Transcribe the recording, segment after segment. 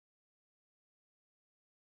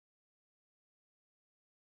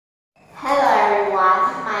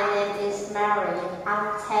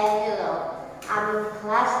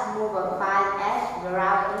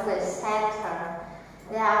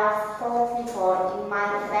There are 4 people in my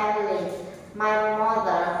family. My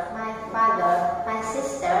mother, my father, my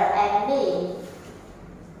sister, and me.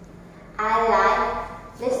 I like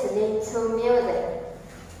listening to music.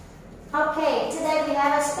 Okay, today we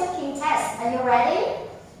have a speaking test. Are you ready?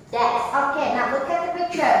 Yes. Okay, now look at the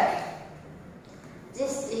picture.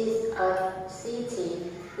 This is a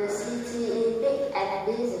city. The city is big and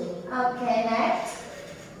busy. Okay, next.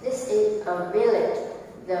 This is a village.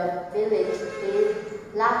 The village is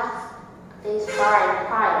large, is far and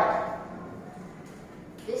quiet.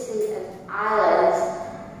 This is an island.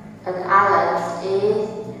 An island is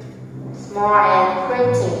small and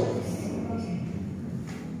pretty.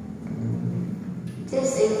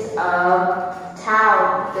 This is a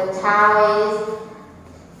town. The town is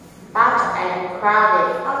large and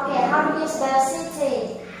crowded. Okay, how do you spell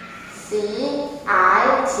city? C-I-T-Y.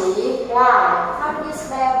 How do you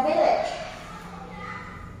spell village?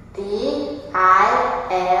 V-I-L-L-A-G-E.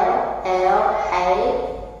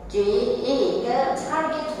 Good. How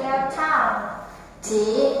do you spell town?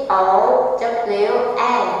 T-O-W-N.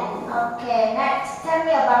 Okay, next. Tell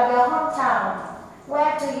me about your hometown.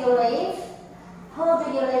 Where do you live? Who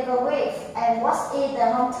do you live with? And what is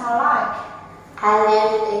the hometown like? I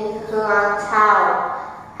live in Hướng town.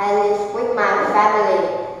 I live with my family.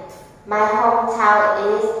 My hometown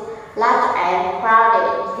is large and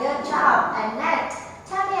crowded. Good job. And next,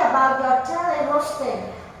 tell me about your daily routine.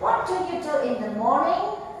 What do you do in the morning,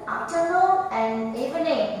 afternoon, and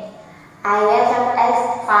evening? I get up at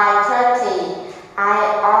 5:30. I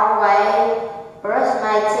always brush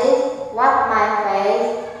my teeth, wash my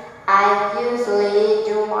face. I usually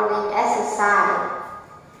do morning exercise.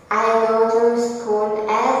 I go to school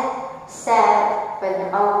at 7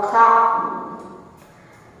 o'clock.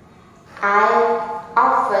 I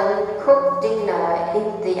often cook dinner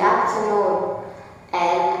in the afternoon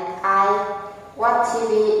and I watch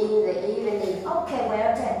TV in the evening. Okay,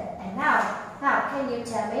 well done. And now can you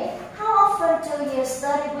tell me, how often do you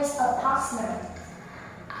study with a partner?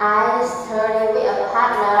 I study with a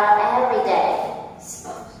partner every day.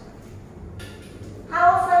 How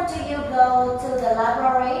often do you go to the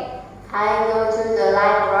library? I go to the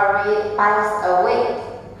library once a week.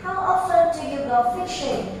 How often do you go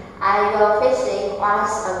fishing? I go fishing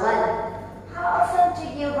once a month. How often do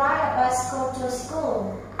you ride a bicycle to school?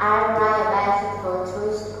 I ride a bicycle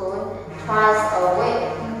to school twice a week.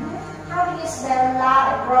 How do you spell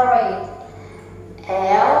library?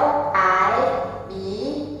 L-I-B-A-R-Y.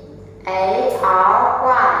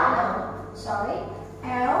 No, sorry.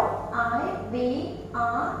 L-I-B-R-A-R-Y.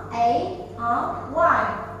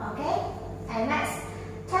 Okay? And next,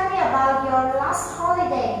 tell me about your last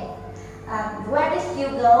holiday. Where did you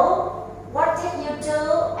go? What did you do?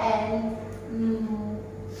 And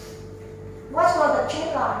what was the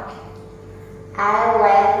trip like? I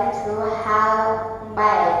went to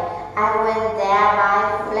Bay. I went there by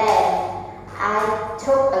plane. I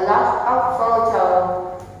took a lot of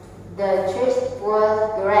photos. The trip was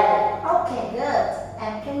great. Okay, good.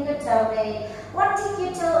 And can you tell me, what did you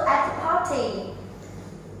do at the party?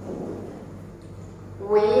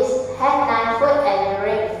 We had nice food and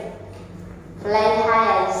drink, play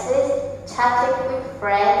hide and seek, chatted with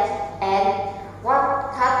friends, and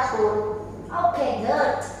watch cartoons. Okay,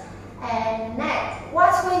 good. And next,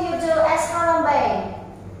 what will you do at Bay?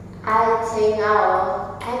 I think I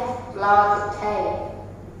will explore the cave.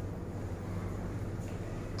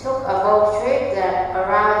 Took a boat trip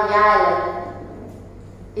around the island,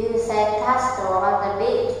 in San Castle on the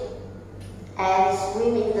beach, and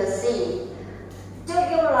swim in the sea. Do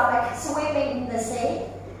you like swimming in the sea?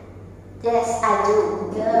 Yes, I do.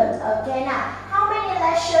 Good. Okay, now, how many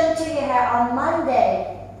lessons do you have on Monday?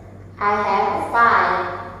 I have 5.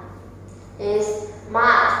 It's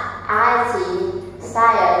math, IT,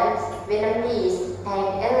 science, Vietnamese, and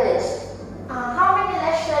English. How many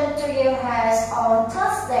lessons do you have on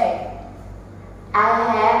Thursday? I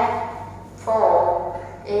have 4.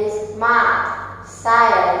 It's math,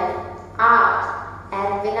 science, art,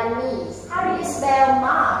 and Vietnamese. How do you spell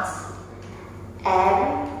math?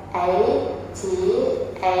 M-A-T-H.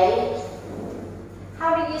 How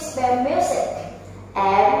do you spell music?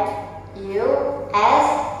 M-U-S-I-C.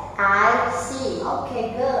 Okay,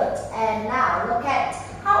 good. And now look at,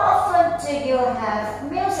 how often do you have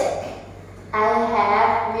music? I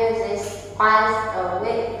have music once a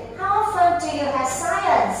week. How often do you have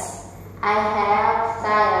science? I have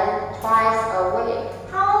science twice a week.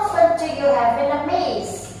 How often do you have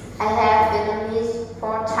Vietnamese? I have Vietnamese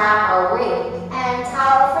 4 times a week. And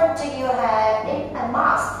how often do you have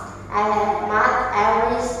math? I have math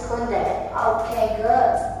every school day. Okay,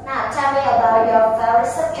 good. Now tell me about your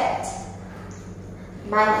favorite subject.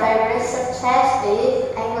 favorite subject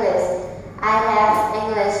is English. I have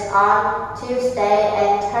English on Tuesday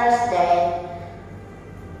and Thursday.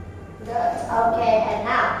 Good. Okay, and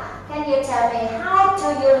now, can you tell me how do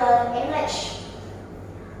you learn English?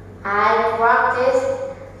 I practice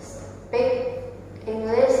speak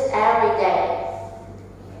English every day.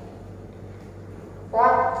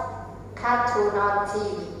 Watch cartoon on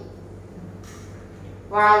TV.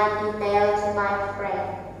 Write email to my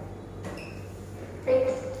friend. Read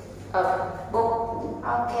a book.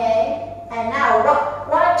 Okay, and now,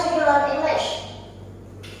 why do you learn English?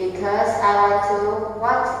 Because I want to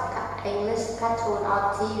watch English cartoon on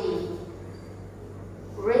TV.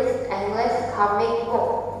 Read English comic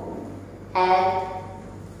book. And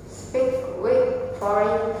speak with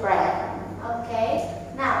foreign friends. Okay,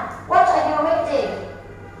 now, what are you reading?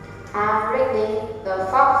 I'm reading The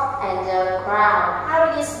Fox and the Crown. How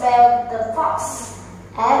do you spell the fox?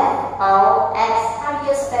 F-O-X. How do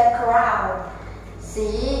you spell crown?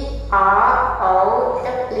 C-R-O-W.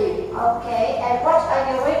 Okay, and what are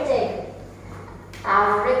you reading?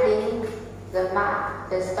 I'm reading the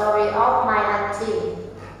story of my auntie,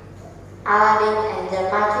 Aladdin and the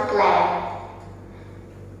Magic Lamp,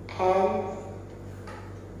 and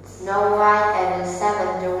Snow White and the Seven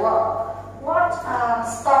Dwarfs. What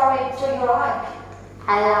story do you like?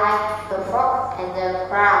 I like The Fox and the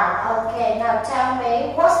Crown. Okay, now tell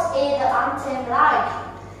me, what is the auntie like?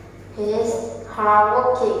 He's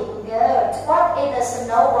hardworking. Good. What is the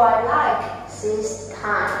Snow White like? She's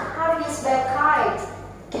kind. How do you spell kind?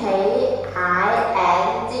 K-I-N-D.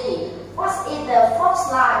 What is the fox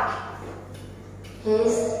like?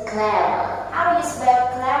 He's clever. How do you spell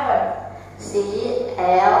clever? C-L-E-E-E-R.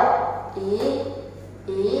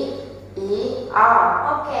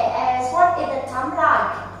 Okay, and what is the thumb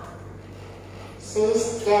like? She's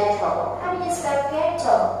gentle. How do you spell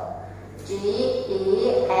gentle?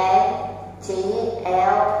 G-E-N-T-L-E.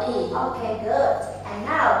 Okay, good. And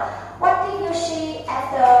now, what did you see at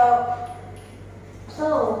the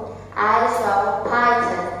zoo? I saw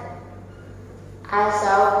python. I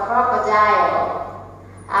saw crocodile.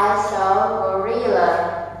 I saw gorilla.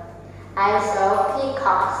 I saw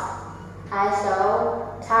peacocks. I saw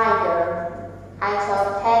tiger. I saw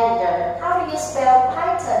panda. How do you spell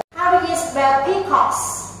python? How do you spell peacocks?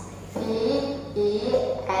 P-E-A-C-O-C-K-S.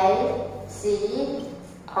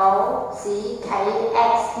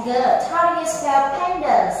 Good. How do you spell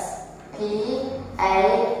pandas? P-A-N-D-A-S.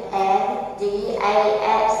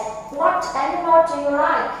 What animal do you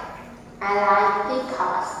like? I like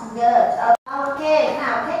peacocks. Good. Okay,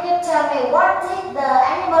 now can you tell me what did the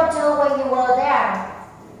animal do when you were there?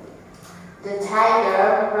 The tiger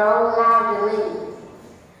roared loudly.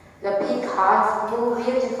 The peacocks moved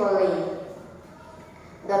beautifully.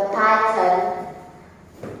 The python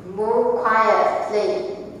moved quietly.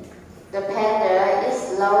 The panda is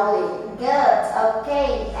slowly. Good. Okay,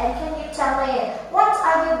 and can you tell me what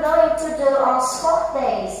are you going to do on sport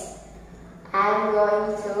days? I'm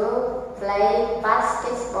going to play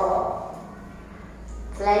basketball,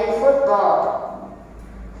 play football,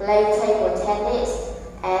 play table tennis,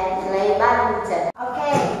 and play badminton.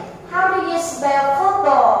 Okay, how do you spell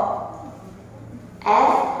football?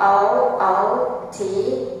 F-O-O-T-B-A-L-L.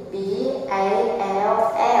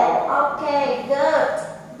 Okay, good.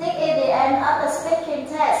 This is the end of the speaking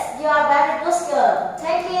test. You are very good girl.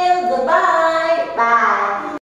 Thank you. Goodbye. Bye.